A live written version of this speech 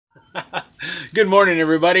Good morning,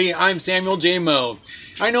 everybody. I'm Samuel J. Moe.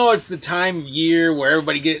 I know it's the time of year where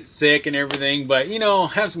everybody gets sick and everything, but,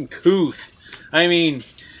 have some couth. I mean,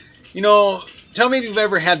 tell me if you've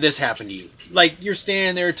ever had this happen to you. Like, you're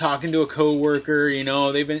standing there talking to a coworker, you've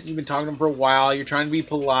been talking to them for a while, you're trying to be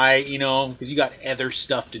polite, because you got other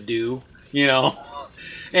stuff to do,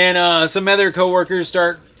 And some other coworkers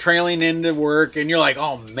start trailing into work, and you're like,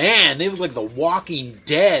 oh man, they look like the Walking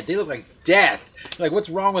Dead. They look like death. You're like, what's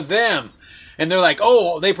wrong with them? And they're like,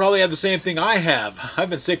 oh, they probably have the same thing I have. I've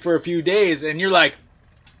been sick for a few days. And you're like,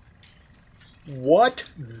 what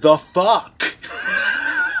the fuck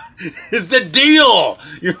is the deal?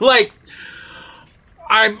 You're like,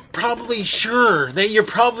 I'm probably sure that you're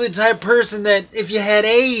probably the type of person that if you had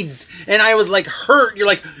AIDS and I was like hurt, you're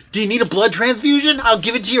like, do you need a blood transfusion? I'll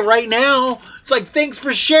give it to you right now. It's like, thanks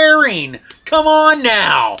for sharing. Come on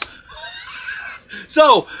now.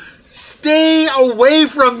 So, stay away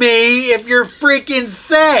from me if you're freaking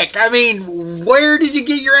sick. I mean, where did you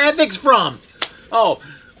get your ethics from? Oh,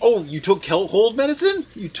 you took cold medicine?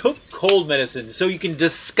 You took cold medicine so you can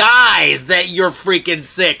disguise that you're freaking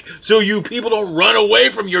sick, so you people don't run away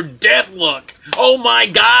from your death look. Oh my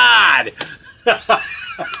God.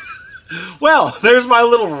 Well, there's my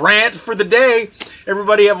little rant for the day.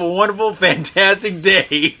 Everybody have a wonderful, fantastic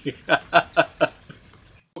day.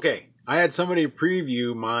 Okay, I had somebody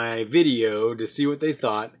preview my video to see what they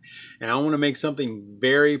thought, and I want to make something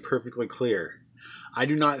very perfectly clear. I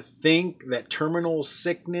do not think that terminal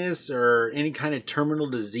sickness or any kind of terminal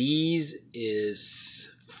disease is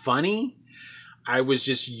funny. I was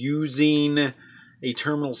just using a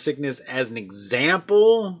terminal sickness as an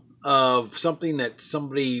example of something that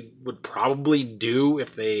somebody would probably do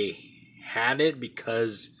if they had it,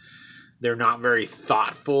 because they're not very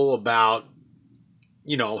thoughtful about,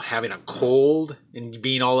 having a cold and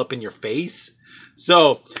being all up in your face.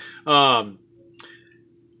 So, I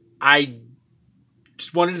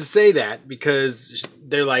just wanted to say that because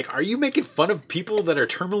they're like, are you making fun of people that are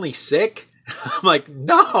terminally sick? I'm like,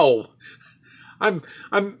 no. I'm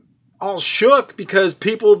all shook because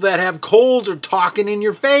people that have colds are talking in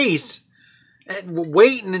your face and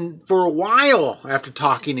waiting for a while after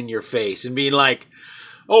talking in your face and being like,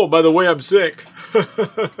 oh, by the way, I'm sick.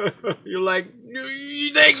 You're like,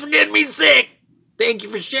 thanks for getting me sick. Thank you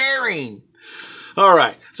for sharing. All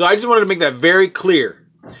right. So I just wanted to make that very clear.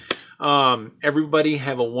 Everybody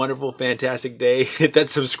have a wonderful, fantastic day. Hit that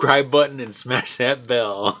subscribe button and smash that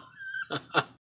bell.